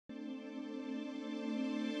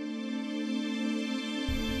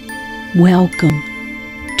Welcome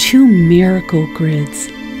to Miracle Grid's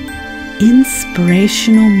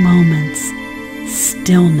Inspirational Moments,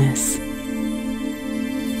 Stillness.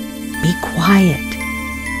 Be quiet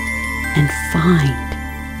and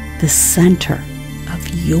find the center of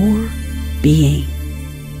your being.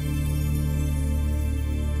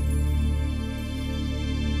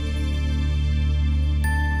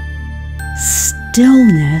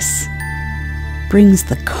 Stillness brings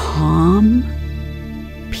the calm,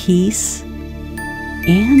 peace,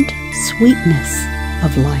 and sweetness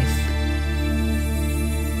of life.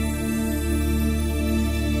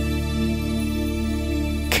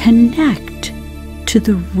 Connect to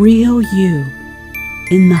the real you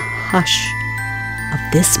in the hush of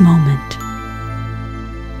this moment.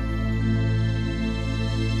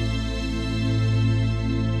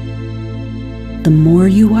 The more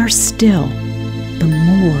you are still, the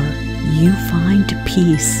more you find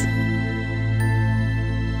peace.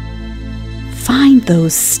 Find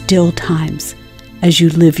those still times as you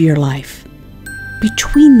live your life,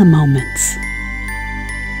 between the moments.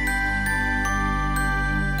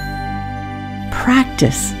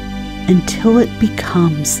 Practice until it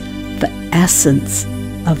becomes the essence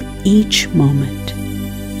of each moment.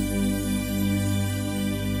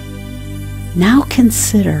 Now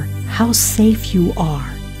consider how safe you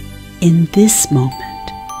are in this moment.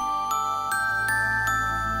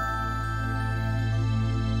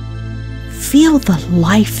 Feel the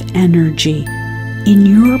life energy in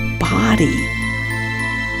your body.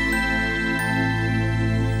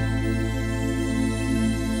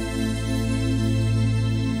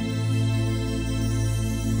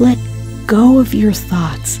 Let go of your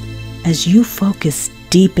thoughts as you focus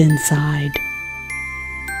deep inside.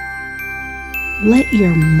 Let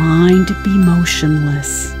your mind be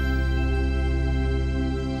motionless.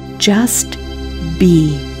 Just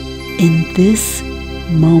be in this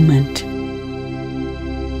moment.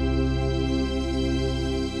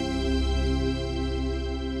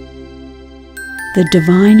 The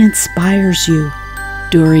divine inspires you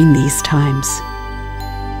during these times.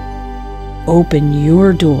 Open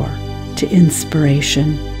your door to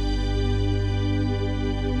inspiration.